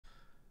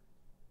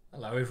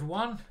Hello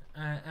everyone,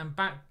 and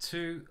back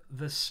to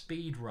the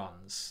speed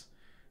runs.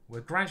 We're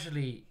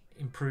gradually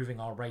improving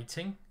our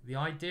rating. The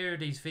idea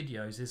of these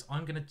videos is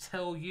I'm going to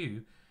tell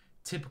you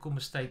typical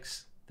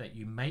mistakes that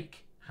you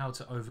make, how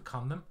to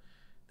overcome them,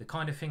 the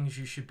kind of things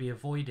you should be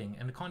avoiding,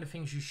 and the kind of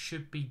things you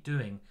should be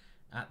doing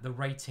at the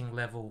rating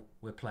level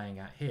we're playing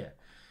at here,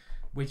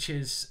 which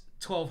is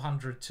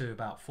 1200 to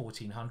about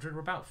 1400.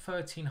 We're about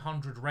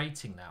 1300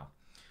 rating now,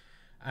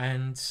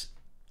 and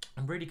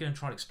I'm really going to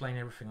try to explain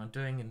everything I'm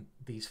doing in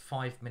these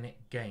 5-minute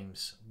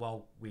games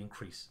while we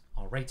increase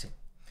our rating.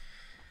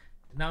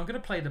 Now I'm going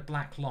to play the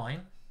black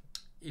line.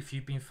 If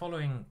you've been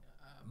following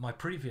my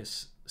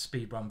previous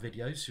speedrun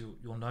videos,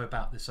 you'll know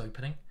about this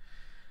opening.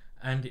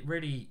 And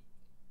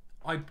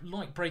I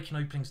like breaking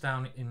openings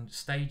down in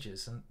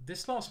stages, and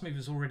this last move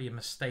is already a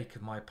mistake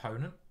of my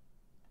opponent.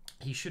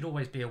 He should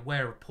always be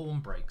aware of pawn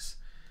breaks.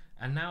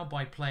 And now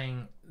by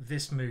playing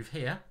this move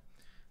here,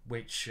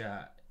 which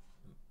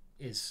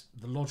is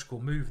the logical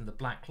move in the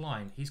black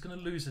line, he's going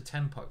to lose a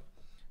tempo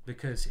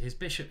because his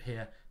bishop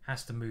here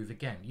has to move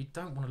again. You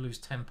don't want to lose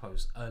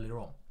tempos earlier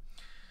on.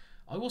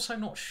 I'm also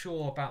not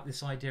sure about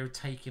this idea of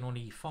taking on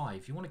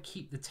e5. You want to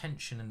keep the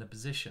tension in the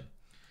position.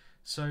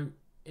 So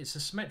it's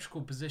a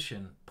symmetrical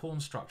position, pawn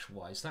structure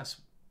wise. That's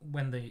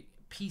when the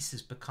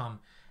pieces become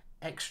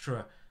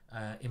extra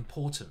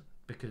important,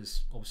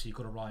 because obviously you've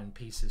got to rely on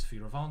pieces for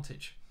your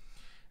advantage.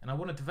 And I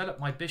want to develop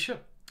my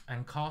bishop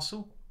and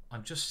castle.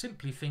 I'm just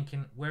simply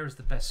thinking, where is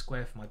the best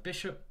square for my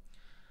bishop?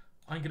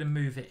 I'm going to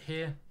move it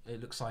here.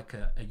 It looks like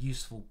a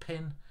useful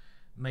pin.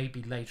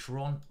 Maybe later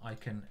on I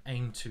can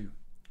aim to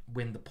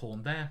win the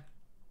pawn there.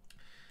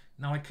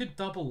 Now I could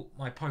double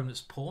my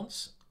opponent's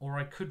pawns, or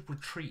I could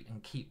retreat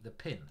and keep the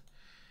pin.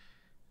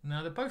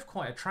 Now they're both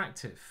quite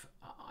attractive.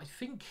 I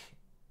think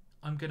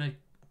I'm going to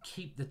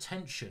keep the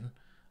tension.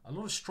 A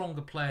lot of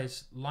stronger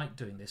players like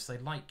doing this. They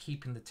like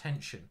keeping the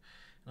tension.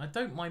 And I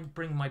don't mind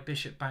bringing my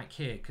bishop back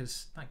here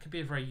because that could be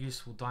a very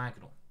useful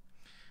diagonal.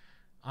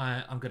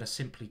 I'm going to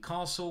simply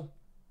castle,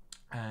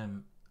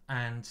 and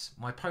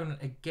my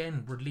opponent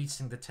again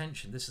releasing the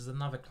tension. This is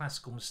another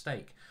classical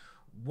mistake.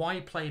 Why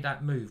play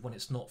that move when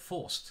it's not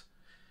forced?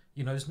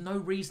 You know, there's no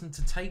reason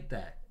to take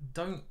there.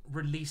 Don't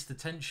release the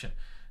tension.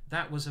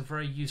 That was a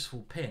very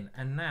useful pin,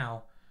 and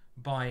now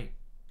by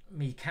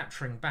me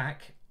capturing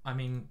back, I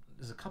mean,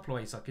 there's a couple of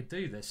ways I could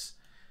do this.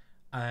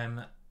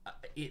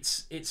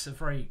 It's a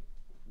very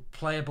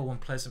playable and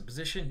pleasant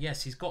position.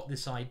 Yes, he's got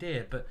this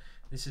idea, but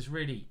this is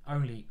really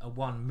only a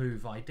one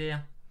move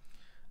idea,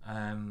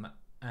 and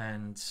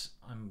I'm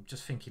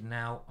just thinking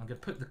now I'm going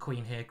to put the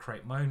queen here,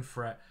 create my own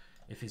threat.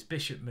 If his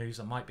bishop moves,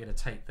 I might be able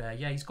to take there.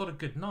 Yeah, he's got a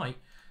good knight,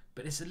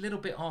 but it's a little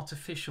bit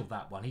artificial,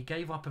 that one. He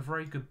gave up a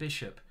very good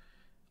bishop.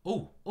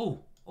 Oh,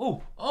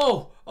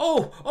 what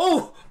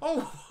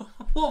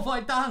have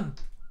I done?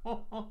 I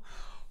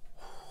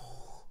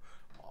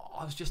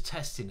was just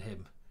testing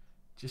him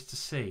just to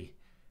see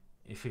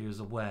if he was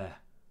aware,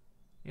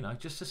 you know,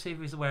 just to see if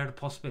he was aware of the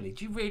possibility.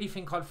 Do you really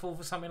think I'd fall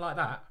for something like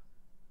that?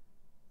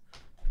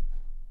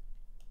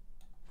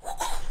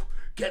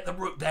 Get the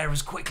rook there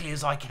as quickly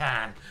as I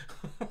can.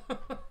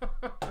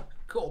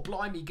 God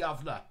blimey,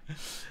 governor.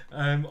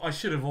 I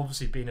should have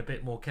obviously been a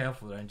bit more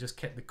careful there and just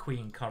kept the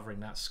queen covering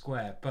that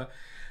square. But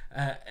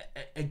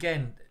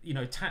again, you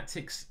know,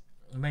 tactics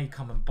may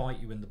come and bite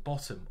you in the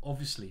bottom,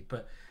 obviously,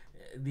 but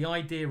the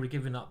idea of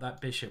giving up that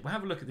bishop, we'll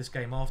have a look at this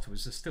game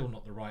afterwards, is still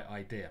not the right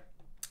idea,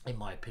 in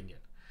my opinion.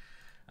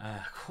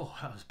 That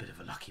was a bit of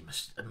a lucky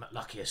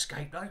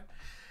escape though.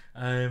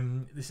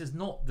 This is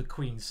not the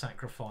Queen's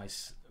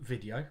Sacrifice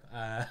video,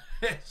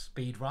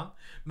 speed run,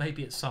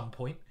 maybe at some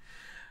point.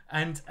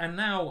 And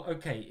now,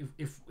 okay,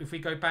 if we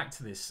go back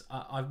to this,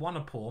 I've won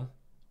a pawn,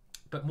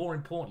 but more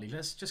importantly,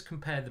 let's just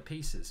compare the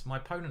pieces. My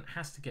opponent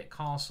has to get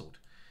castled,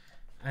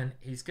 and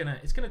it's gonna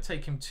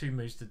take him 2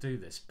 moves to do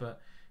this,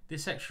 but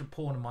this extra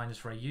pawn of mine is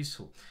very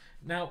useful.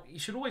 Now, you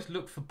should always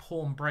look for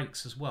pawn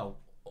breaks as well,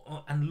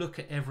 and look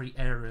at every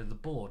area of the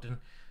board. And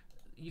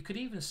you could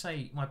even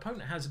say my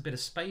opponent has a bit of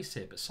space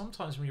here, but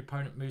sometimes when your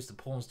opponent moves the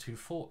pawns too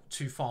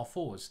far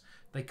forwards,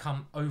 they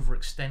come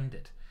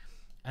overextended.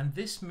 And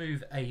this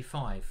move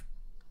a5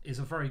 is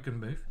a very good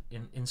move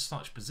in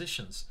such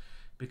positions,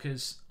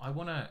 because I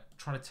want to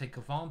try to take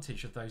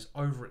advantage of those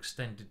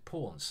overextended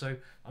pawns. So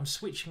I'm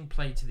switching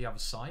play to the other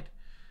side.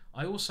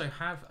 I also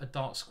have a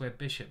dark square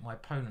bishop, my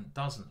opponent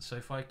doesn't. So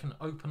if I can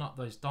open up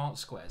those dark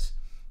squares,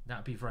 that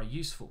would be very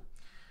useful.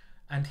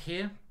 And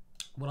here,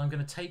 what I'm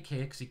going to take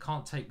here, because he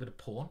can't take with a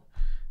pawn,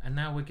 and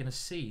now we're going to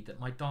see that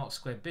my dark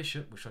square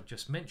bishop, which I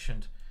just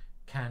mentioned,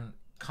 can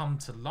come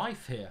to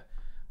life here,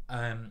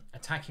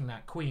 attacking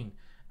that queen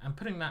and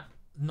putting that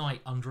knight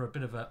under a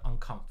bit of an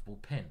uncomfortable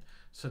pin.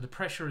 So the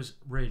pressure is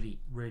really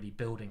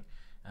building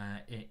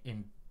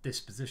in this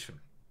position.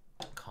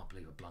 I can't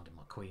believe I blundered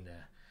my queen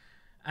there.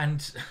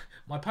 And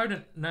my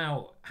opponent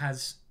now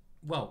has,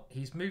 well,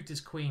 he's moved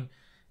his queen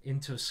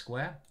into a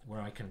square where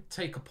I can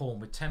take a pawn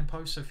with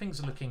tempo, so things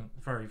are looking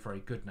very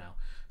good now.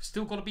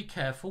 Still got to be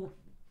careful,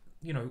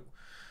 you know,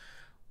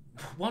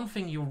 one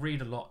thing you'll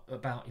read a lot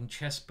about in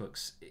chess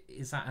books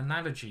is that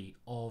analogy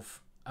of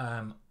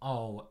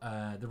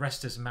the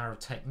rest is a matter of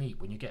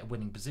technique when you get a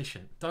winning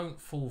position. Don't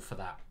fall for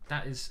that.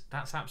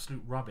 That's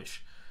absolute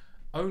rubbish.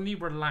 Only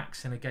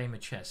relax in a game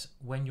of chess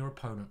when your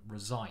opponent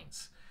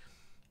resigns.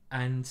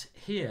 And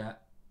here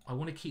I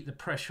want to keep the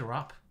pressure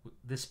up.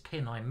 This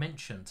pin I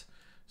mentioned,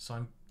 so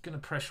I'm going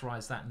to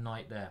pressurize that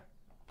knight there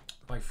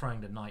by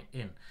throwing the knight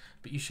in.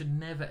 But you should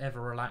never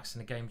ever relax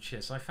in a game of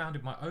chess. I found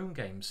in my own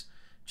games,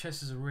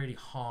 chess is a really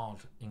hard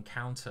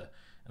encounter,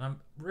 and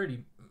I'm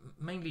really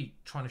mainly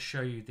trying to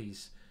show you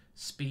these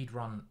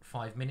speedrun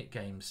 5-minute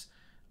games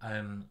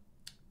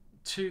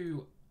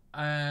to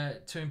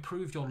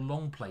improve your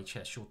long play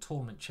chess, your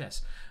tournament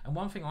chess. And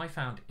one thing I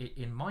found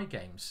in my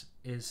games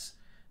is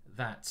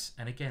that,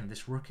 and again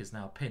this rook is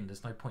now pinned,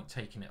 there's no point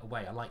taking it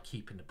away, I like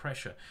keeping the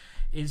pressure,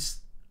 is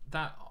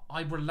that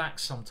I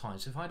relax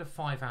sometimes. If I had a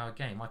 5-hour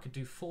game, I could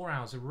do 4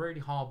 hours of really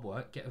hard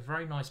work, get a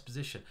very nice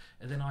position,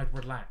 and then I'd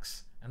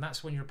relax. And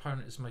that's when your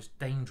opponent is most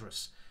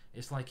dangerous.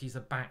 It's like he's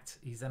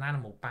an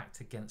animal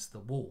backed against the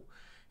wall.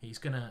 He's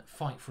going to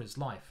fight for his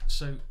life.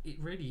 So it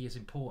really is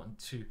important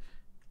to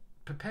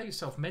prepare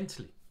yourself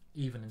mentally,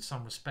 even in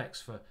some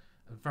respects, for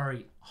a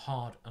very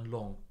hard and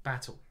long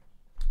battle.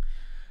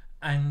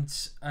 And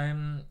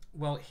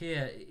well,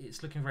 here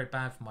it's looking very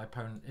bad for my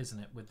opponent, isn't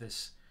it, with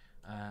this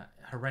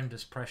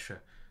horrendous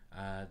pressure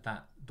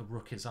that the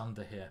rook is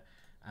under here.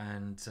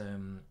 And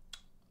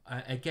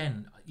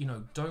again, you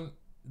know, don't,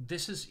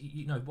 this is,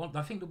 you know,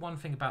 I think the one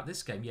thing about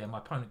this game, yeah, my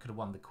opponent could have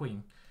won the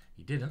queen,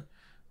 he didn't,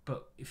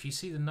 but if you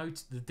see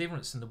the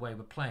difference in the way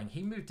we're playing,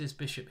 he moved his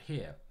bishop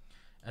here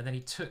and then he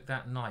took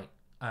that knight.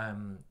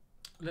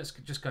 Let's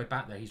just go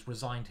back there. He's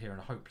resigned here in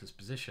a hopeless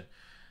position.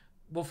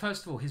 Well,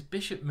 first of all, his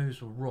bishop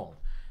moves were wrong.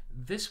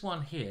 This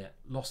one here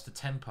lost the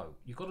tempo.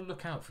 You've got to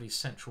look out for these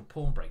central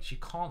pawn breaks. You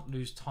can't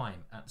lose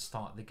time at the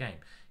start of the game.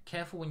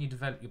 Careful when you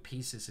develop your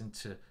pieces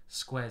into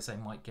squares they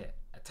might get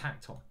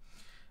attacked on.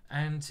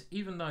 And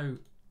even though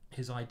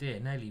his idea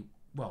nearly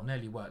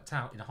worked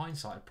out, in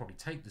hindsight I'd probably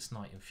take this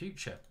knight in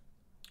future,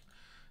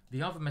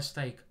 the other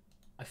mistake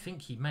I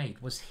think he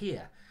made was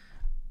here.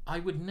 I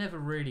would never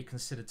really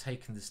consider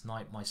taking this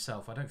knight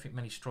myself. I don't think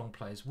many strong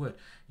players would.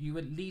 You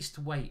at least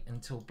wait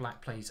until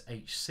black plays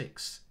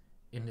h6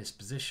 in this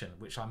position,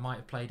 which I might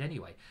have played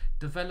anyway.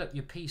 Develop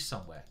your piece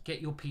somewhere.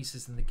 Get your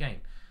pieces in the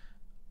game.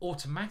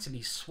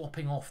 Automatically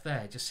swapping off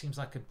there just seems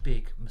like a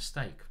big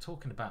mistake.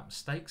 Talking about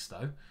mistakes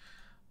though,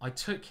 I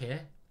took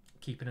here,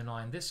 keeping an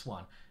eye on this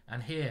one,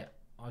 and here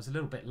I was a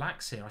little bit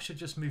lax here. I should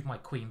just move my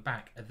queen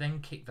back and then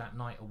kick that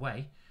knight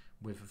away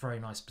with a very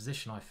nice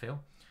position, I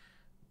feel.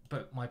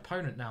 But my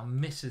opponent now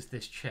misses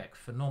this check.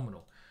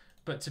 Phenomenal.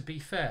 But to be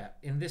fair,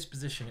 in this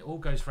position it all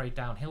goes very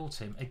downhill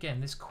to him. Again,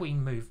 this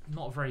queen move,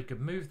 not a very good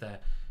move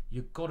there.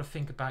 You've got to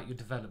think about your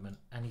development,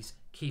 and he's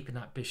keeping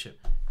that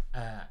bishop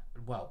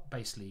well,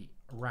 basically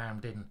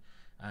rammed in,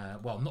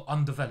 well, not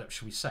undeveloped,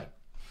 shall we say.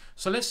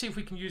 So let's see if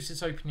we can use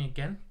this opening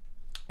again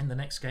in the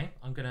next game.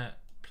 I'm going to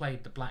play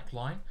the black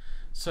line.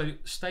 So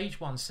stage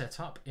 1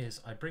 setup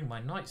is I bring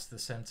my knights to the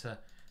center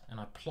and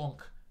I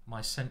plonk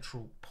my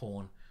central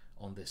pawn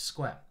on this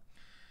square.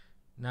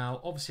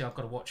 Now obviously I've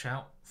got to watch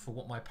out for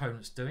what my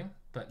opponent's doing,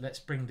 but let's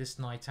bring this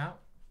knight out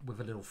with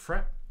a little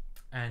threat.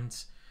 And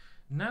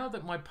now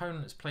that my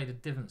opponent has played a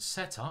different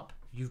setup,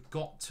 you've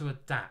got to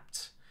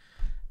adapt.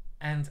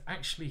 And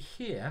actually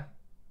here,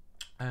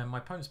 my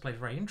opponent's played a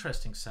very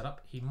interesting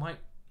setup. He might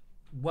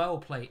well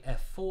play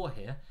f4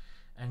 here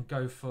and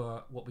go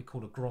for what we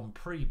call a Grand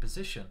Prix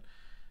position.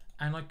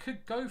 And I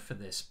could go for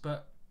this,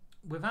 but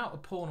without a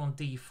pawn on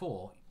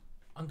d4,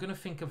 I'm going to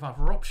think of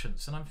other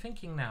options. And I'm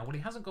thinking now, well,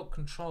 he hasn't got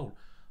control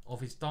of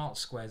his dark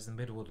squares in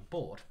the middle of the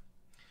board.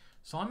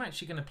 So I'm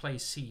actually going to play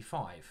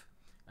c5.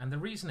 And the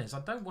reason is I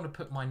don't want to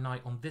put my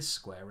knight on this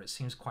square where it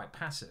seems quite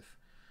passive.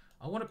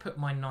 I want to put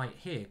my knight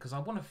here because I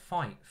want to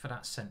fight for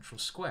that central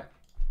square.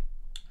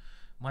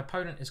 My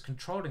opponent is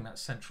controlling that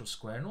central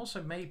square, and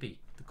also maybe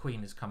the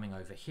queen is coming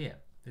over here.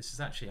 This is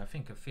actually, I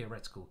think, a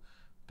theoretical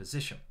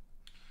position.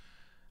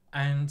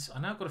 And I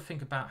now got to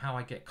think about how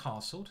I get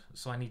castled,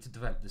 so I need to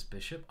develop this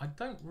bishop. I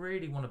don't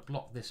really want to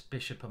block this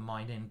bishop of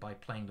mine in by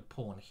playing the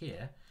pawn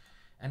here,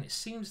 and it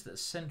seems that the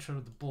centre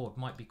of the board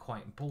might be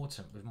quite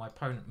important, with my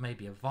opponent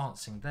maybe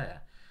advancing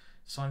there.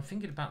 So I'm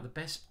thinking about the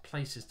best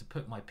places to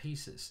put my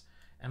pieces,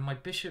 and my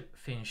bishop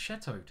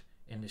fianchettoed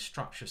in this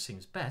structure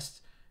seems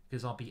best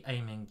because I'll be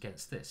aiming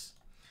against this.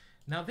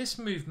 Now this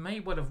move may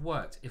well have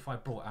worked if I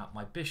brought out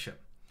my bishop,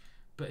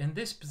 but in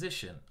this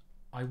position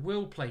I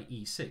will play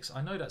e6.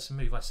 I know that's a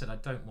move I said I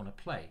don't want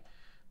to play,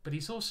 but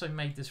he's also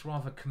made this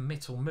rather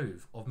committal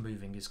move of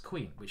moving his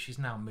queen, which he's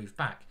now moved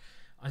back.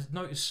 I've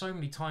noticed so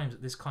many times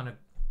at this kind of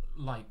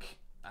like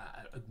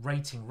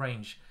rating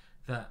range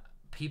that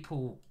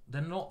people,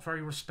 they're not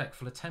very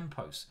respectful of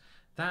tempos.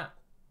 That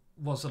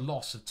was a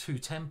loss of 2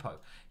 tempo.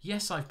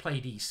 Yes, I've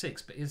played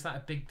e6, but is that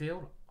a big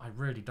deal? I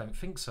really don't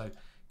think so,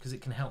 because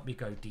it can help me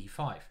go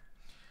d5.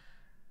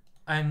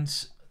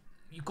 And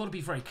you've got to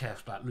be very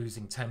careful about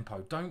losing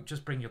tempo. Don't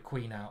just bring your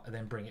queen out and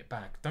then bring it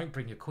back. Don't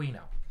bring your queen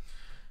out.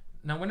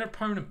 Now, when an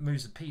opponent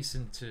moves a piece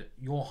into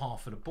your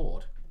half of the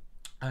board,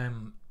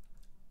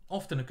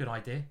 often a good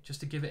idea just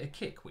to give it a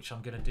kick, which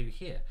I'm going to do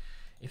here.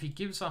 If he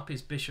gives up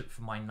his bishop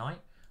for my knight,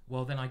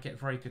 well, then I get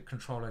very good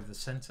control over the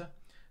center.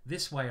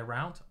 This way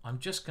around, I'm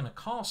just going to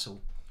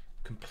castle,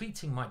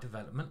 completing my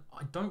development.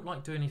 I don't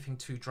like doing anything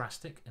too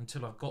drastic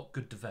until I've got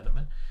good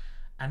development.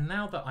 And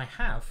now that I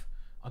have,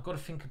 I've got to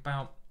think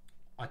about,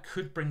 I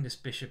could bring this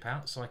bishop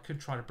out, so I could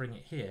try to bring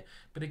it here.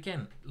 But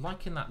again,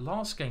 like in that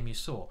last game you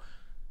saw,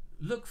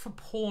 look for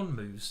pawn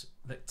moves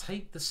that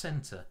take the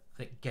center,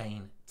 that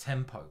gain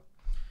tempo.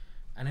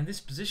 And in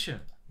this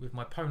position, with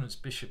my opponent's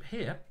bishop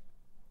here,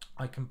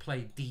 I can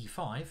play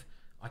d5.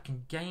 I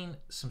can gain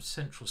some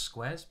central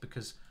squares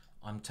because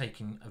I'm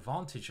taking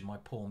advantage of my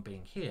pawn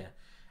being here.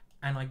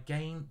 And I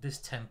gain this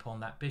tempo on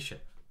that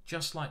bishop,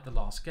 just like the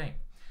last game.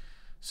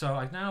 So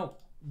I now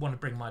want to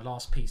bring my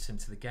last piece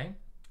into the game.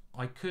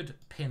 I could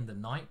pin the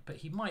knight, but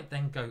he might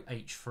then go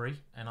h3,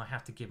 and I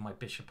have to give my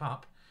bishop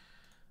up.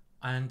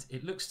 And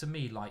it looks to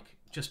me like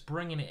just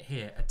bringing it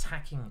here,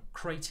 attacking,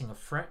 creating a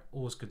threat,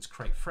 always good to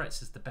create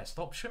threats, is the best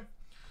option.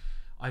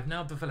 I've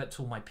now developed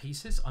all my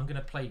pieces. I'm going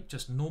to play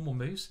just normal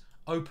moves.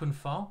 Open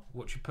file,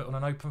 what you put on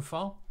an open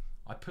file.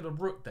 I put a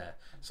rook there.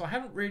 So I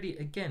haven't really,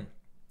 again,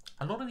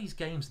 a lot of these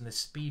games in this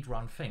speed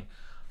run thing,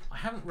 I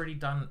haven't really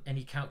done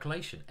any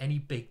calculation, any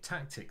big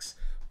tactics.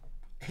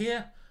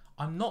 Here,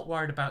 I'm not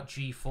worried about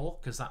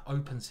g4 because that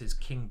opens his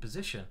king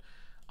position.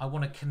 I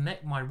want to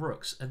connect my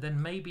rooks and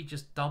then maybe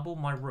just double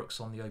my rooks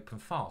on the open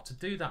file. To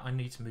do that, I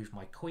need to move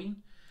my queen.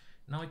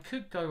 Now I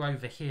could go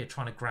over here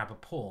trying to grab a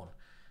pawn,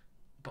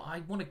 but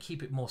I want to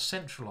keep it more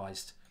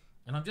centralized.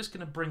 And I'm just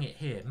going to bring it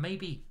here.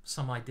 Maybe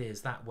some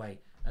ideas that way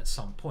at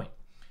some point.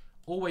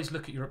 Always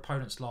look at your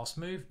opponent's last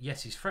move.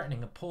 Yes, he's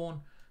threatening a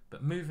pawn,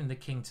 but moving the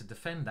king to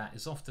defend that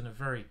is often a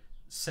very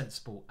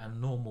sensible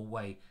and normal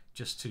way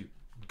just to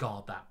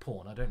guard that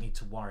pawn. I don't need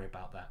to worry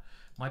about that.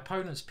 My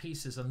opponent's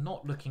pieces are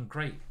not looking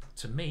great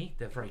to me.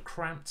 They're very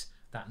cramped.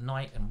 That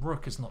knight and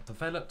rook is not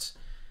developed,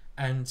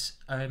 and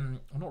I'm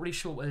not really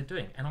sure what they're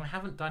doing. And I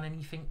haven't done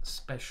anything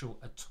special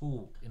at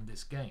all in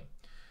this game.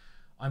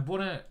 I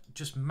want to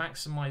just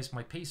maximize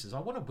my pieces. I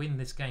want to win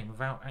this game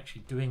without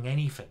actually doing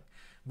anything,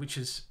 which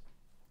is,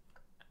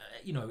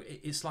 you know,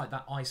 it's like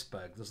that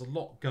iceberg. There's a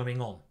lot going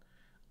on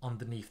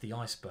underneath the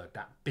iceberg,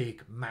 that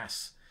big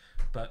mass.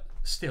 But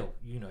still,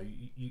 you know,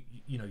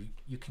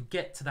 you can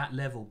get to that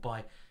level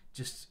by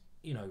just,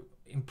 you know,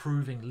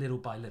 improving little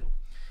by little.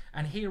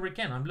 And here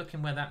again, I'm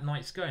looking where that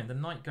knight's going. The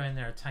knight going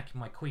there attacking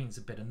my queen's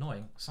a bit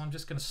annoying, so I'm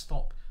just going to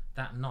stop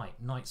that knight.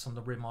 Knight's on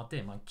the rim are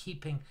dim. I'm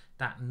keeping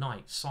that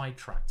knight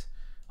sidetracked.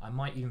 I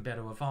might even be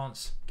able to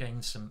advance,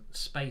 gain some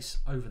space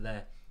over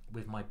there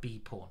with my b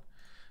pawn.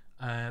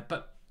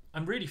 But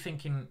I'm really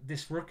thinking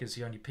this rook is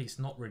the only piece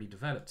not really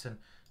developed, and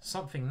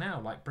something now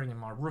like bringing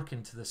my rook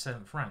into the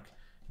 7th rank,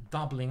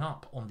 doubling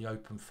up on the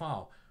open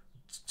file,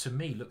 to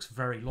me looks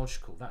very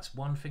logical. That's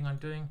one thing I'm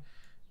doing.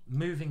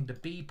 Moving the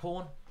b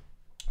pawn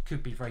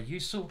could be very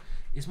useful.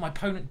 Is my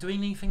opponent doing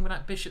anything with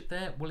that bishop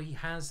there? Well, he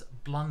has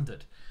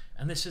blundered,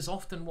 and this is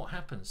often what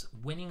happens,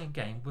 winning a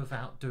game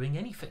without doing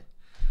anything.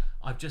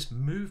 I've just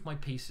moved my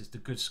pieces to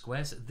good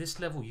squares. At this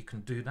level you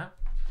can do that.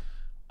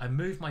 I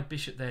move my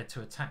bishop there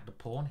to attack the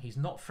pawn. He's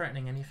not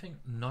threatening anything,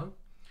 no.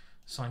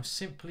 So I'm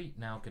simply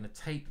now going to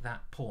take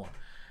that pawn.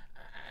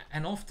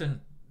 And often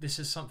this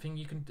is something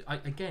you can,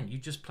 again, you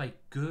just play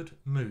good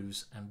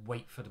moves and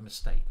wait for the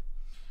mistake.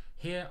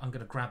 Here I'm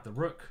going to grab the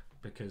rook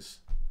because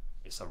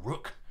it's a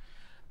rook.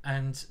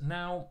 And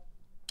now,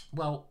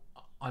 well,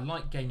 I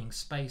like gaining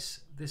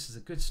space. This is a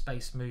good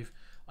space move.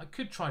 I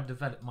could try to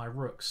develop my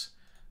rooks,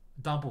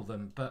 double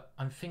them, but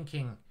I'm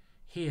thinking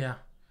here,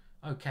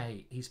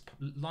 okay, he's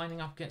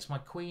lining up against my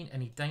queen.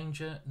 Any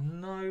danger?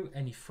 No.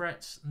 Any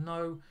threats?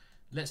 No.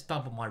 Let's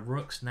double my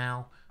rooks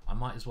now. I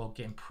might as well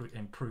get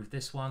improve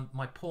this one.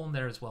 My pawn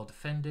there is well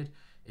defended.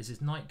 Is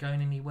his knight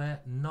going anywhere?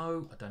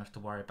 No, I don't have to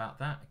worry about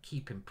that. I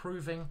keep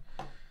improving,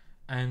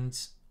 and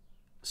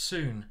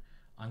soon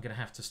I'm going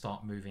to have to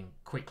start moving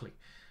quickly.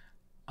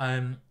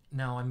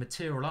 Now I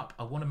material up.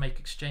 I want to make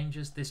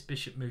exchanges. This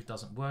bishop move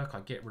doesn't work. I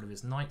get rid of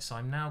his knight, so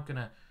I'm now going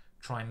to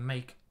try and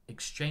make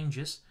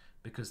exchanges,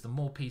 because the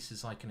more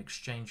pieces I can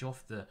exchange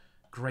off, the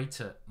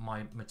greater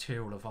my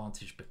material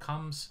advantage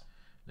becomes.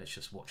 Let's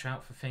just watch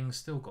out for things.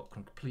 Still got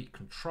complete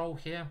control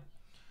here.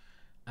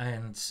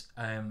 And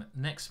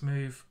next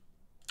move,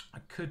 I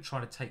could try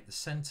to take the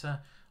center.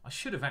 I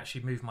should have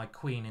actually moved my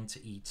queen into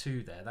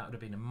e2 there. That would have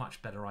been a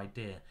much better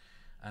idea,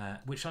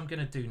 which I'm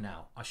going to do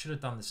now. I should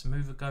have done this a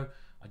move ago.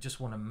 I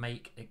just want to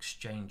make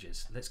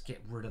exchanges. Let's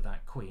get rid of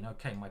that queen.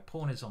 Okay, my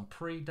pawn is on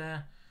pre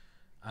there.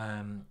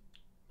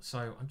 So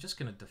I'm just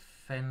going to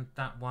defend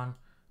that one.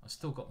 I've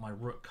still got my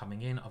rook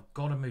coming in. I've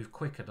got to move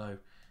quicker though,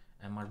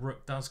 and my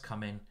rook does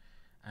come in,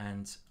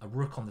 and a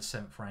rook on the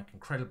 7th rank,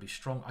 incredibly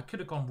strong. I could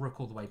have gone rook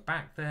all the way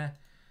back there.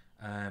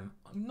 I'm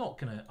not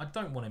gonna, I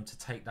don't want him to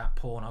take that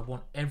pawn. I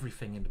want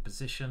everything in the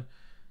position,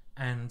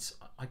 and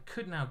I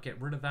could now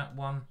get rid of that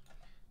one,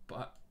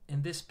 but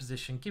in this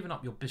position, giving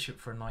up your bishop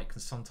for a knight can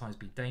sometimes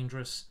be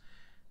dangerous.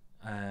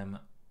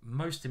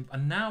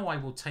 and now I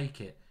will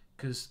take it,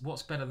 because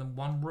what's better than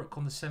one rook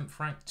on the 7th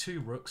rank? 2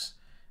 rooks,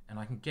 and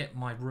I can get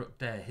my rook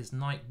there. His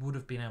knight would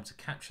have been able to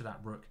capture that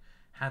rook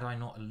had I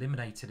not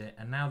eliminated it.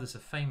 And now there's a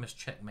famous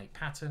checkmate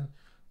pattern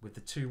with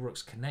the 2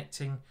 rooks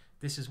connecting.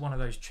 This is one of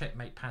those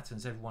checkmate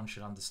patterns everyone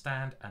should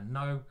understand and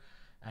know.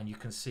 And you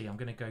can see I'm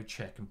going to go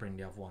check and bring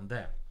the other one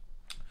there.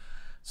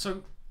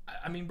 So,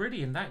 I mean,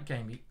 really in that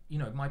game, you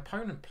know, my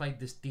opponent played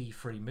this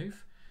d3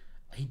 move.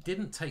 He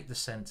didn't take the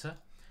center.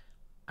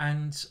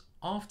 And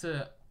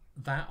after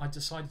that, I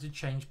decided to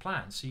change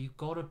plans. So you've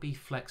got to be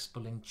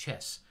flexible in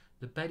chess.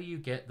 The better you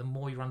get, the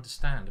more you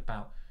understand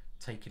about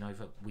taking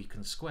over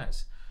weakened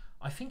squares.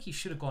 I think he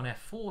should have gone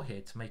f4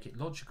 here to make it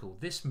logical.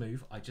 This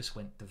move, I just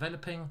went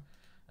developing,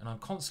 and I'm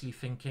constantly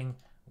thinking,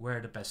 where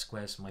are the best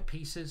squares for my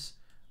pieces?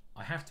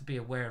 I have to be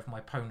aware of my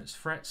opponent's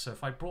threats. So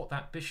if I brought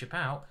that bishop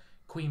out,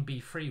 queen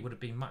b3 would have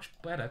been much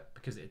better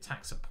because it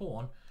attacks a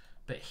pawn.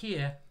 But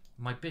here,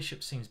 my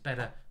bishop seems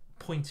better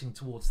pointing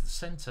towards the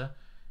center,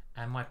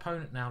 and my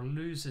opponent now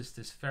loses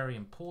this very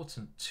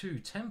important 2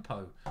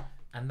 tempo,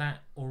 and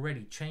that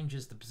already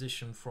changes the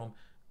position from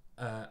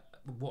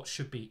what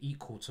should be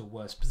equal to a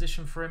worse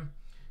position for him.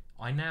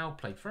 I now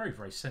played very,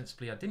 very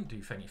sensibly. I didn't do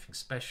anything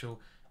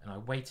special, and I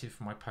waited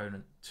for my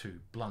opponent to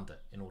blunder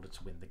in order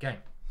to win the game.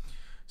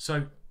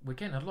 So we're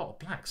getting a lot of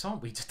blacks,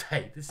 aren't we,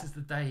 today? This is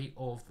the day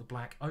of the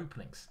black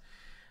openings.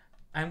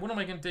 And what am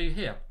I going to do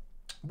here?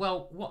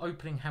 Well, what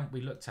opening haven't we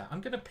looked at?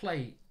 I'm going to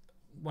play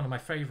one of my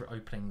favourite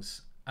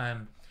openings,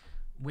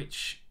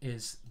 which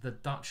is the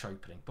Dutch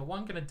opening. But what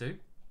I'm going to do,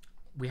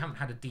 we haven't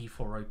had a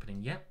d4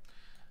 opening yet.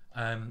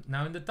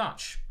 Now in the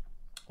Dutch,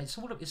 it's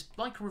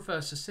like a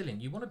reverse Sicilian.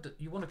 You want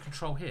to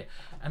control here,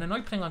 and an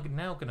opening I'm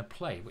now going to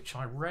play, which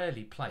I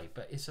rarely play,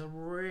 but it's a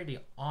really,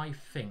 I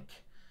think,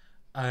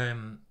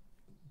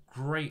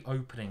 great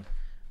opening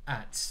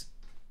at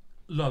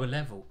lower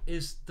level,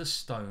 is the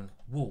stone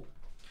wall.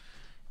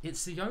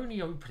 It's the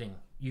only opening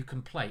you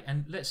can play,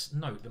 and let's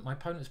note that my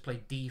opponent's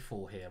played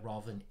d4 here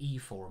rather than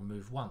e4 and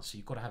move 1, so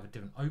you've got to have a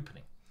different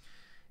opening.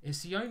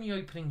 It's the only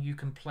opening you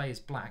can play as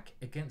black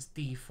against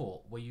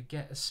d4 where you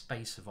get a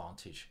space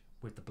advantage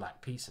with the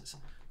black pieces.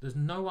 There's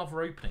no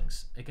other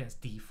openings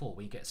against d4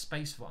 where you get a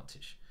space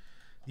advantage.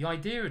 The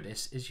idea of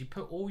this is you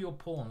put all your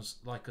pawns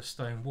like a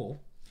stone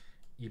wall,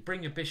 you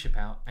bring your bishop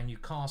out, and you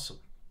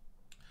castle.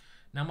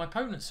 Now my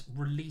opponent's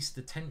released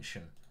the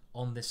tension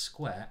on this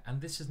square,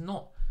 and this is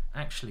not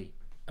actually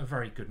a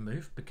very good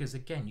move, because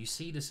again, you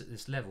see this at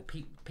this level.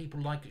 People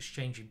like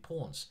exchanging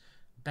pawns.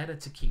 Better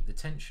to keep the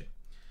tension.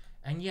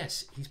 And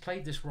yes, he's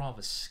played this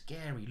rather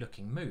scary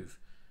looking move,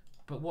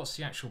 but what's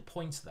the actual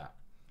point of that?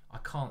 I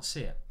can't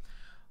see it.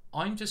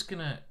 I'm just going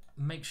to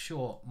make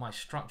sure my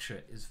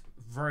structure is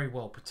very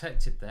well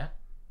protected there.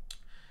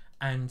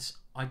 And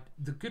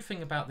the good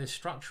thing about this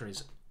structure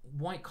is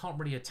white can't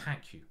really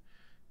attack you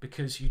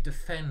because you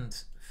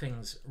defend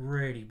things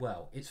really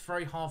well. It's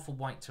very hard for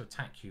white to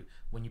attack you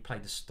when you play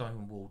the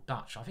Stonewall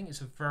Dutch. I think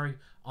it's a very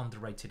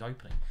underrated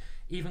opening.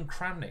 Even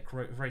Kramnik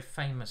wrote a very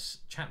famous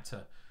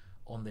chapter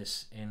on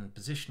this in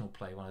Positional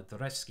Play, one of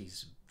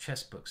Naroditsky's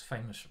chess books,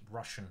 famous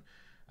Russian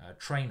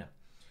trainer.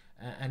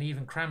 And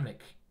even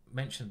Kramnik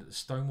mentioned that the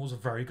Stonewall's a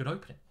very good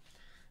opening.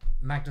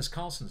 Magnus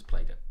Carlsen's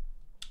played it.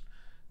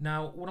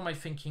 Now, what am I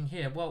thinking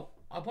here? Well,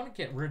 I want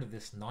to get rid of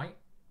this knight.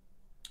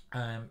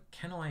 Can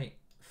I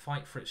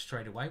fight for it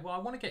straight away? Well, I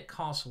want to get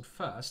castled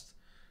first,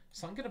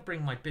 so I'm going to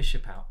bring my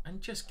bishop out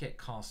and just get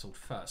castled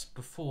first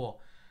before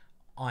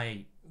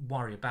I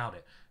worry about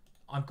it.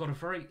 I've got a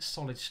very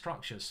solid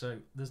structure, so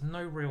there's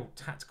no real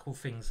tactical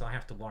things I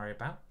have to worry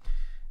about.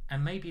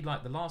 And maybe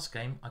like the last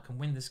game, I can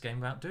win this game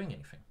without doing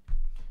anything.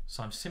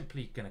 So I'm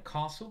simply going to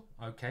castle.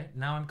 Okay,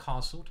 now I'm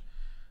castled.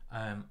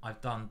 I've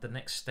done the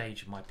next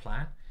stage of my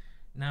plan.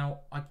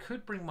 Now, I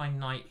could bring my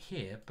knight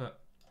here,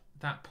 but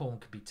that pawn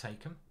could be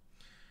taken.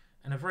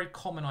 And a very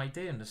common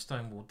idea in the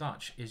Stonewall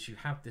Dutch is you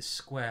have this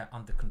square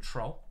under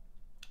control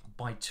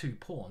by 2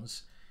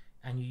 pawns,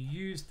 and you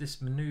use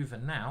this maneuver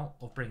now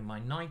of bringing my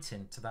knight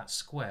into that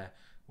square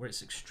where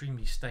it's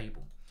extremely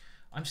stable.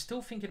 I'm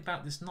still thinking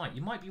about this knight.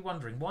 You might be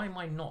wondering, why am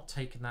I not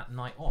taking that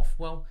knight off?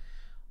 Well,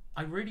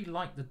 I really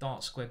like the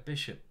dark square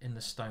bishop in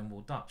the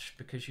Stonewall Dutch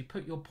because you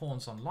put your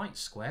pawns on light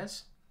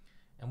squares,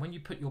 and when you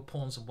put your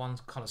pawns on one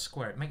colour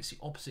square, it makes the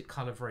opposite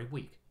colour very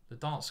weak, the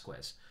dark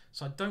squares.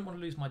 So I don't want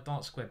to lose my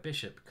dark square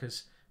bishop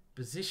because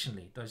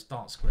positionally those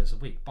dark squares are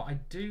weak. But I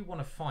do want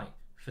to fight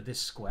for this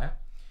square,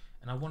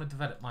 and I want to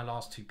develop my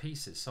last 2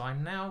 pieces. So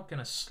I'm now going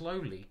to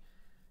slowly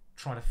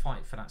try to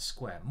fight for that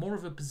square. More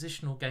of a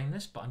positional game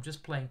this, but I'm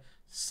just playing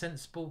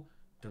sensible,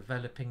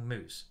 developing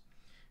moves.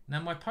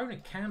 Now my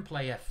opponent can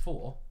play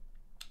f4,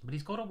 but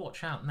he's got to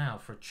watch out now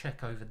for a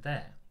check over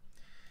there.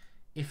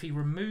 If he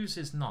removes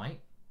his knight,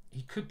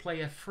 he could play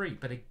f3,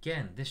 but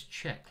again, this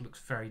check looks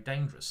very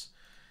dangerous.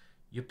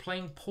 You're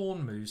playing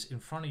pawn moves in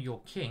front of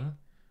your king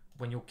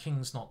when your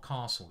king's not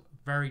castled.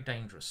 Very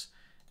dangerous.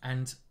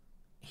 And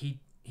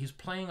he's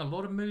playing a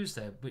lot of moves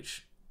there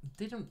which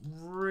didn't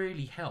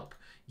really help.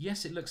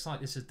 Yes, it looks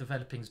like this is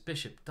developing his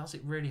bishop. Does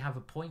it really have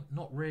a point?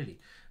 Not really.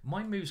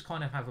 My moves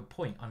kind of have a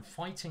point. I'm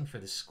fighting for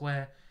the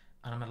square,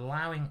 and I'm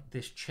allowing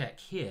this check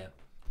here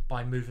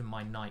by moving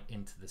my knight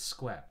into the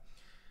square.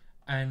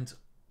 And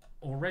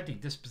already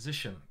this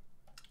position,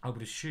 I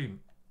would assume,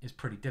 is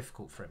pretty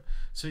difficult for him.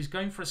 So he's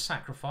going for a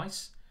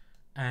sacrifice,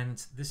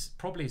 and this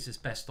probably is his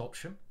best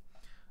option.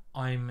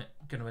 I'm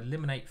going to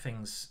eliminate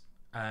things.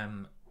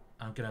 I'm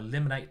going to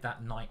eliminate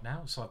that knight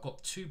now. So I've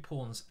got 2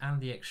 pawns and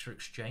the extra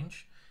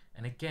exchange.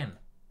 And again,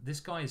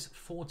 this guy is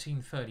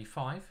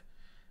 1435,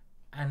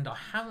 and I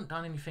haven't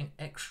done anything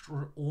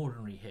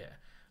extraordinary here.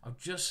 I've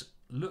just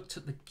looked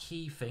at the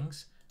key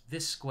things,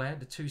 this square,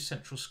 the 2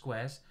 central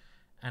squares,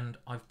 and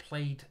I've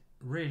played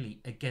really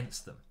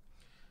against them.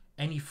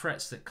 Any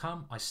threats that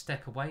come, I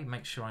step away,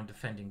 make sure I'm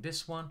defending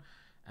this one.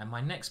 And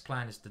my next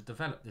plan is to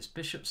develop this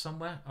bishop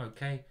somewhere.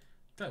 Okay,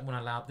 don't want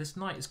to allow, this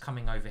knight is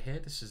coming over here.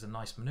 This is a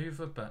nice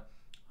maneuver, but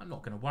I'm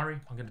not going to worry.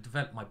 I'm going to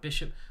develop my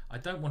bishop. I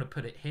don't want to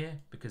put it here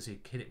because he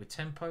hit it with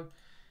tempo.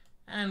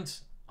 And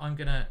I'm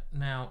going to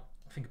now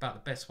think about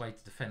the best way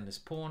to defend this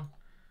pawn.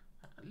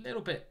 A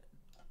little bit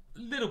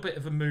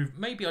of a move.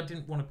 Maybe I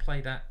didn't want to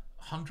play that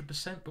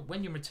 100%, but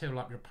when you material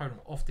up, your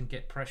opponent will often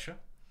get pressure.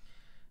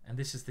 And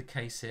this is the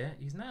case here.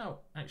 He's now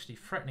actually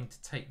threatening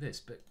to take this,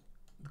 but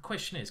the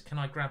question is, can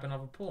I grab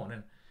another pawn?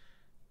 And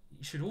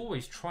you should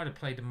always try to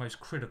play the most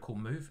critical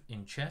move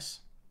in chess.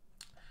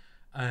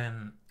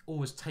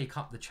 Always take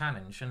up the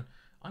challenge, and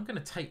I'm going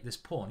to take this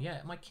pawn.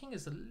 Yeah, my king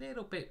is a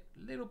little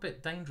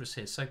bit dangerous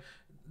here. So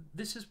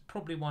this is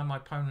probably why my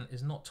opponent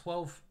is not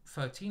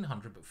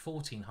 1300 but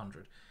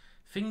 1400.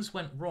 Things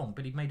went wrong,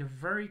 but he made a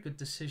very good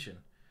decision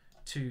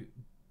to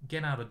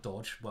get out of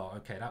dodge. Well,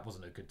 okay, that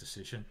wasn't a good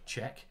decision.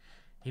 Check.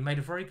 He made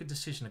a very good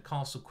decision to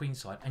castle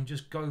queenside and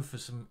just go for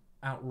some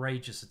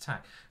outrageous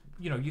attack.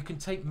 You know, you can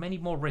take many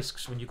more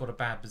risks when you've got a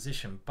bad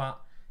position, but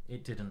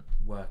it didn't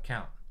work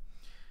out.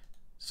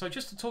 So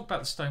just to talk about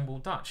the Stonewall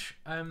Dutch,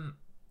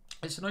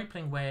 it's an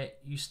opening where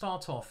you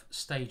start off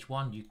stage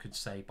 1, you could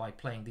say, by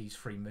playing these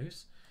 3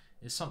 moves.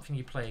 It's something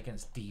you play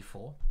against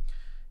d4.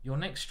 Your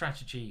next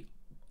strategy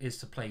is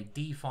to play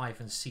d5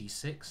 and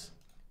c6.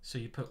 So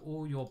you put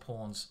all your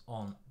pawns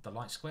on the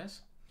light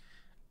squares.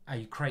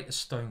 You create a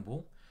stone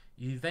wall.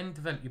 You then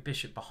develop your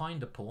bishop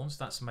behind the pawns.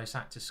 That's the most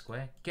active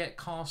square. Get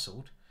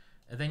castled.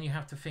 And then you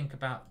have to think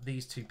about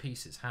these 2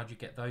 pieces. How do you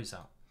get those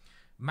out?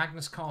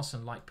 Magnus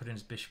Carlsen liked putting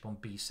his bishop on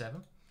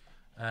b7.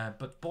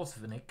 But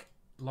Botvinnik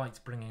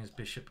liked bringing his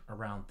bishop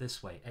around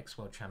this way.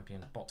 Ex-world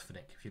champion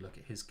Botvinnik, if you look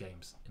at his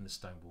games in the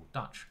Stonewall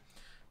Dutch.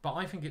 But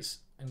I think it's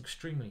an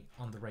extremely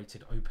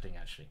underrated opening,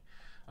 actually.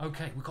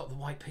 Okay, we've got the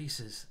white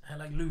pieces.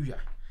 Hallelujah.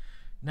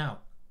 Now,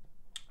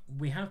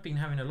 we have been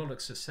having a lot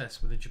of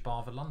success with the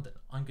Jabava London.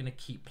 I'm going to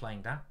keep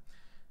playing that.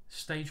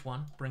 Stage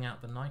 1, bring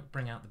out the knight,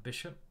 bring out the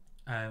bishop.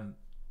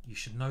 You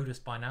should know this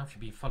by now if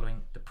you've been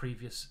following the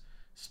previous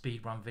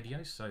speedrun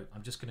videos. So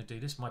I'm just going to do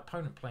this. My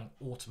opponent playing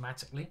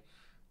automatically,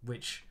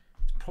 which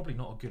is probably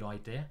not a good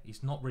idea.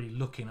 He's not really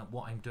looking at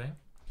what I'm doing.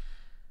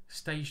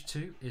 Stage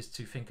 2 is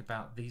to think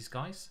about these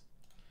guys.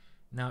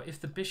 Now,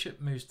 if the bishop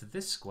moves to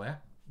this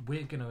square,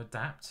 we're going to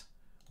adapt.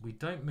 We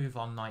don't move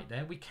our knight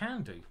there. We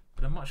can do,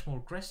 but a much more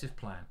aggressive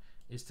plan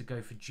is to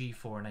go for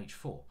g4 and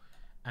h4.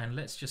 And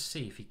let's just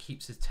see if he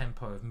keeps his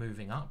tempo of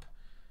moving up,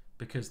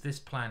 because this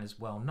plan is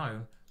well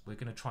known. We're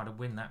going to try to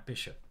win that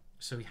bishop.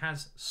 So he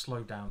has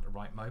slowed down at the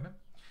right moment.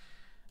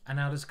 And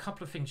now there's a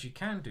couple of things you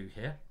can do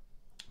here,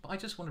 but I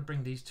just want to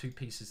bring these 2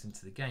 pieces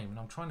into the game. And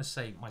I'm trying to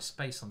say my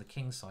space on the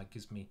king side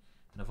gives me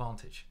an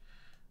advantage.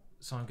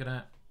 So I'm going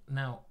to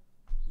now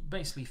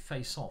basically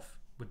face off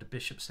with the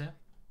bishops here.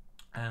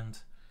 And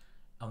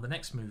on the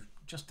next move,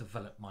 just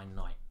develop my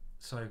knight.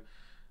 So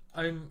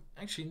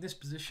actually in this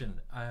position,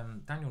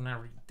 Daniel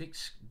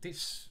Naroditsky,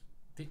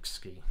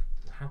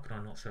 how could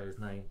I not say his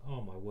name?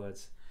 Oh my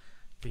words,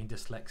 being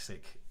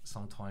dyslexic,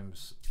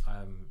 sometimes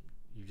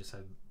you just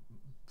have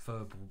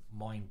verbal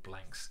mind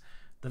blanks.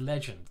 The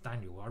legend,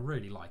 Daniel, I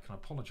really like, and I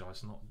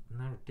apologise, not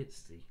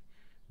Naroditsky.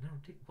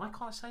 Why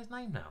can't I say his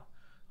name now?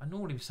 I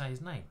normally say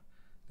his name.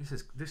 This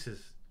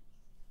is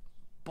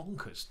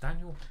bonkers.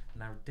 Daniel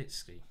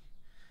Naroditsky.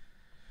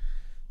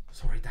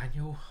 Sorry,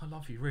 Daniel, I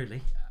love you,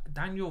 really.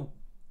 Daniel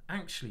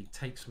actually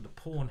takes with a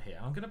pawn here.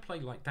 I'm going to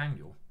play like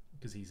Daniel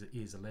because he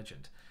is a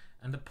legend.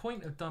 And the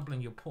point of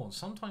doubling your pawns,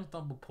 sometimes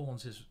double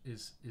pawns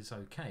is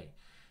okay,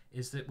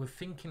 is that we're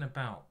thinking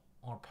about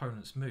our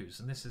opponent's moves.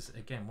 And this is,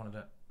 again, one of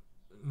the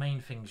main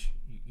things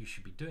you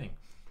should be doing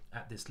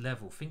at this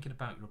level, thinking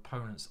about your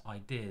opponent's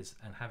ideas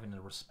and having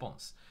a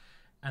response.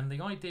 And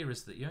the idea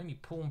is that the only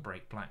pawn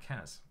break black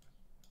has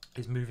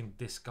is moving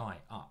this guy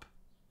up.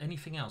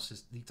 Anything else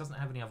is, he doesn't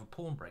have any other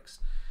pawn breaks.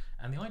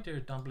 And the idea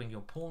of doubling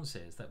your pawns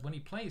here is that when he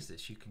plays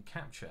this, you can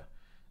capture,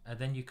 and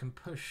then you can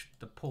push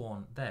the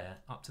pawn there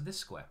up to this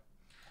square.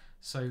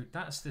 So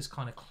that's this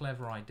kind of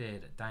clever idea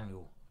that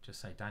Daniel,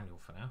 just say Daniel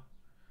for now,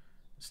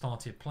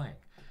 started playing.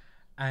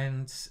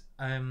 And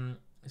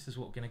this is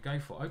what we're going to go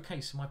for.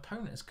 Okay, so my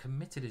opponent has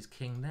committed his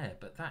king there,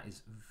 but that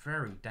is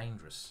very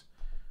dangerous.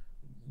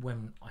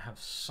 when I have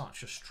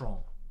such a strong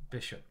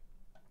bishop.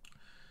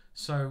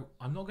 So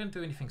I'm not going to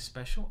do anything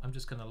special. I'm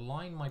just going to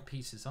line my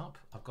pieces up.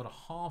 I've got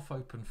a half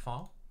open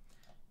file,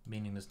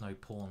 meaning there's no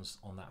pawns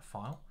on that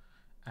file,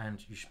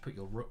 and you should put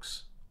your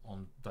rooks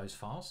on those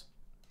files.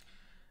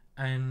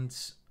 And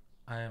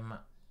I'm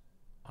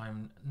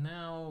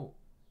now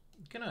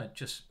gonna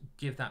just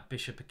give that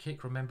bishop a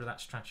kick. Remember that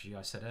strategy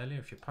I said earlier,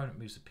 if your opponent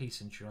moves a piece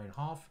into your own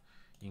half,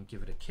 you can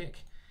give it a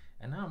kick.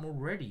 And now I'm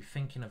already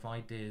thinking of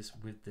ideas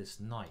with this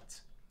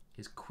knight.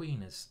 His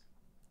queen is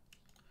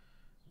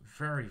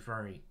very,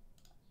 very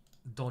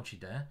dodgy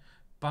there,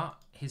 but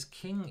his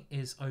king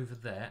is over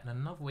there, and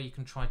another way you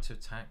can try to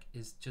attack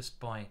is just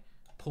by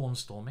pawn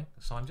storming.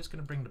 So I'm just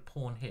going to bring the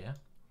pawn here.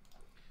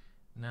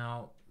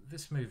 Now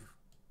this move,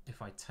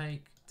 if I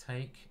take,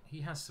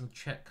 he has some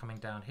check coming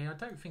down here. I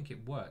don't think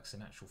it works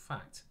in actual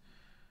fact,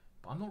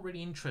 but I'm not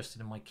really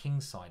interested in my king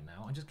side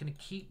now. I'm just going to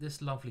keep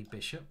this lovely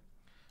bishop.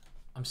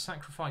 I'm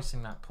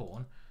sacrificing that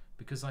pawn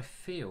because I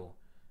feel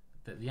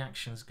that the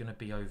action is going to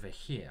be over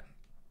here,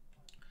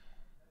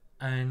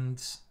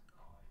 and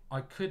I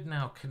could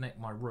now connect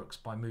my rooks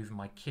by moving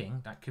my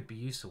king. That could be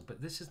useful,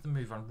 but this is the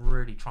move I'm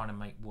really trying to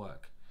make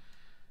work.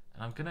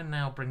 And I'm going to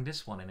now bring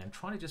this one in and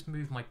try to just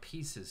move my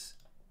pieces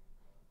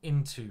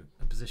into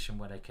a position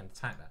where they can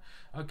attack that.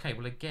 Okay,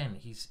 well again,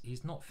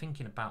 he's not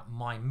thinking about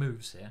my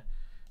moves here,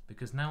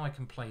 because now I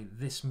can play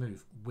this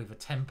move with a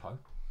tempo.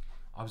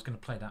 I was going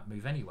to play that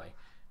move anyway.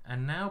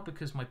 And now,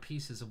 because my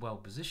pieces are well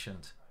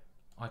positioned,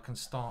 I can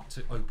start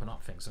to open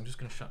up things. I'm just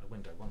going to shut the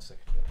window 1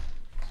 second.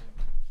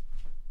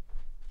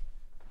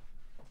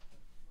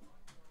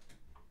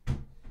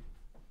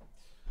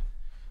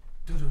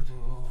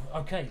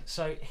 Okay,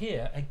 so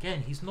here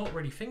again, he's not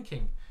really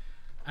thinking,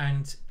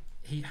 and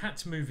he had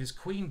to move his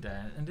queen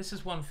there. And this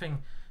is one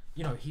thing,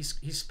 you know, he's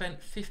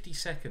spent 50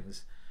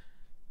 seconds.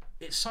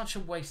 It's such a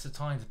waste of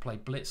time to play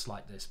Blitz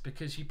like this,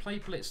 because you play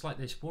Blitz like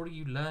this, what are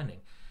you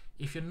learning?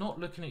 If you're not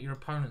looking at your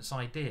opponent's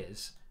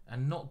ideas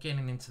and not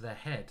getting into their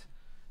head,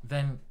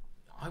 then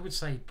I would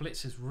say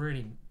Blitz is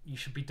really, you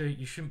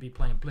shouldn't be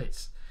playing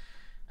Blitz.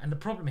 And the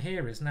problem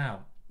here is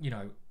now, you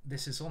know,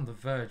 this is on the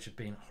verge of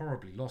being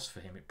horribly lost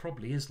for him. It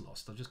probably is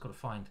lost. I've just got to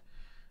find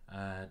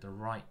the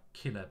right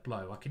killer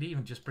blow. I could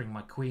even just bring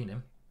my queen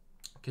in,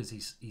 because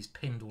he's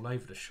pinned all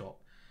over the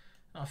shop.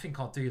 I think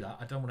I'll do that.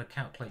 I don't want to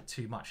calculate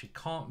too much. He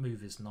can't move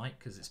his knight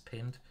because it's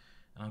pinned,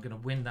 and I'm going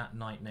to win that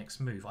knight next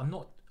move.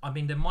 I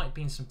mean, there might have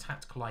been some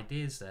tactical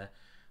ideas there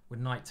with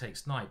knight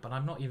takes knight, but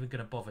I'm not even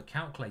going to bother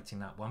calculating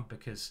that one,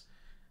 because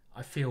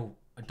I feel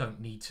I don't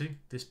need to.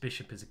 This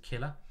bishop is a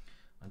killer.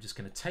 I'm just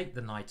going to take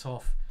the knight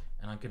off,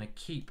 and I'm going to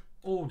keep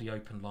all the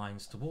open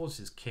lines towards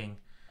his king,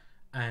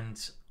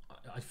 and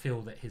I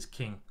feel that his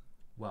king,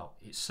 well,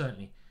 it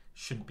certainly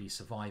shouldn't be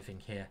surviving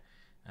here.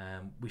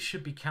 We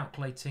should be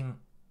calculating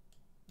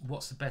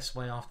what's the best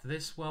way after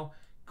this. Well,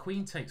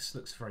 queen takes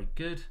looks very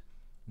good.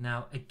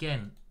 Now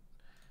again,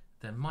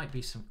 there might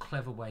be some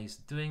clever ways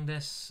of doing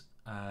this,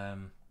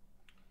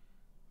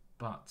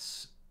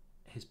 but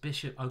his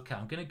bishop, okay,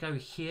 I'm going to go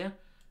here.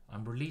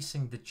 I'm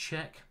releasing the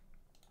check,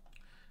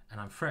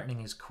 and I'm threatening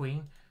his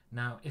queen.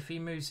 Now if he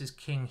moves his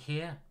king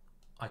here,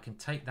 I can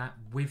take that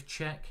with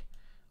check.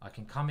 I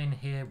can come in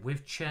here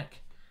with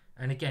check,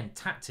 and again,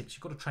 tactics,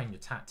 you've got to train your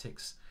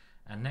tactics,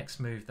 and next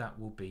move that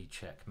will be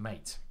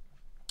checkmate.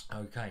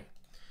 Okay,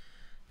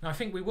 now I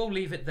think we will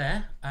leave it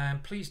there.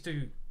 Please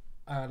do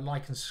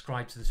like and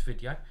subscribe to this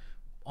video.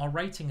 Our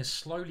rating is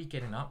slowly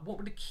getting up. What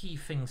were the key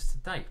things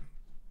today?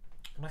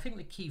 Well, I think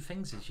the key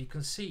things is you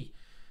can see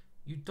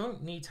you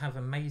don't need to have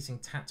amazing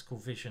tactical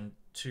vision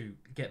to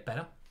get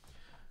better,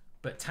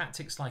 but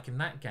tactics like in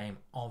that game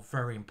are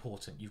very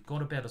important. You've got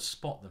to be able to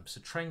spot them,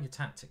 so train your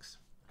tactics.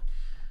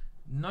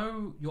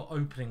 Know your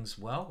openings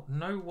well,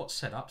 know what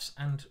setups,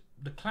 and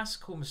the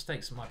classical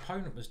mistakes that my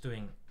opponent was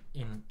doing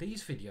in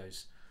these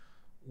videos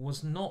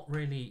was not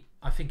really,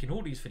 I think in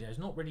all these videos,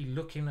 not really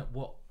looking at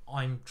what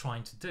I'm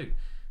trying to do.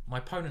 My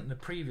opponent in the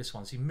previous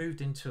ones, he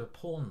moved into a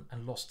pawn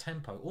and lost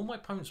tempo. All my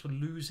opponents were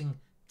losing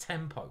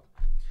tempo.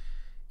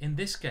 In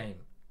this game,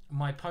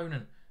 my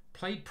opponent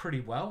played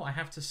pretty well, I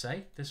have to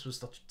say. This was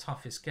the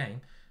toughest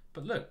game.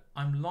 But look,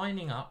 I'm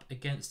lining up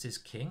against his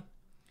king.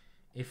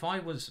 If I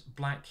was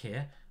black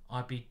here,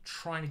 I'd be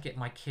trying to get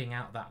my king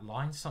out that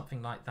line,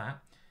 something like that.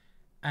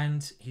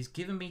 And he's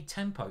given me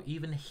tempo.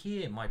 Even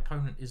here, my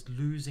opponent is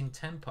losing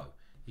tempo.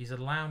 He's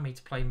allowing me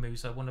to play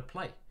moves I want to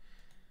play.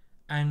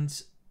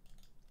 And,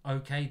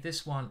 okay,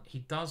 this one, he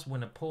does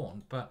win a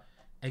pawn. But,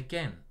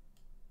 again,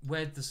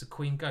 where does the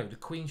queen go? The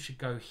queen should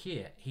go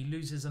here. He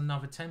loses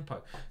another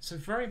tempo. So,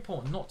 very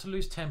important not to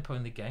lose tempo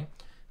in the game.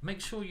 Make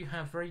sure you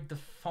have very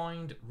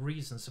defined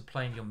reasons for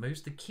playing your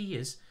moves. The key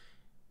is,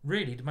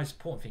 really, the most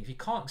important thing. If you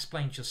can't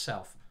explain to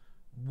yourself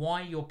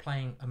why you're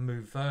playing a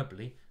move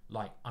verbally,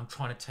 like I'm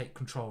trying to take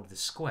control of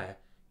this square,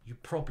 you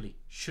probably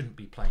shouldn't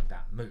be playing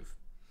that move.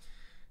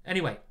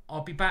 Anyway,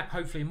 I'll be back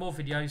hopefully in more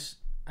videos.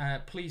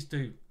 Please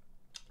do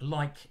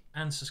like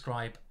and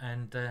subscribe,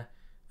 and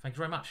thank you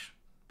very much.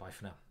 Bye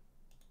for now.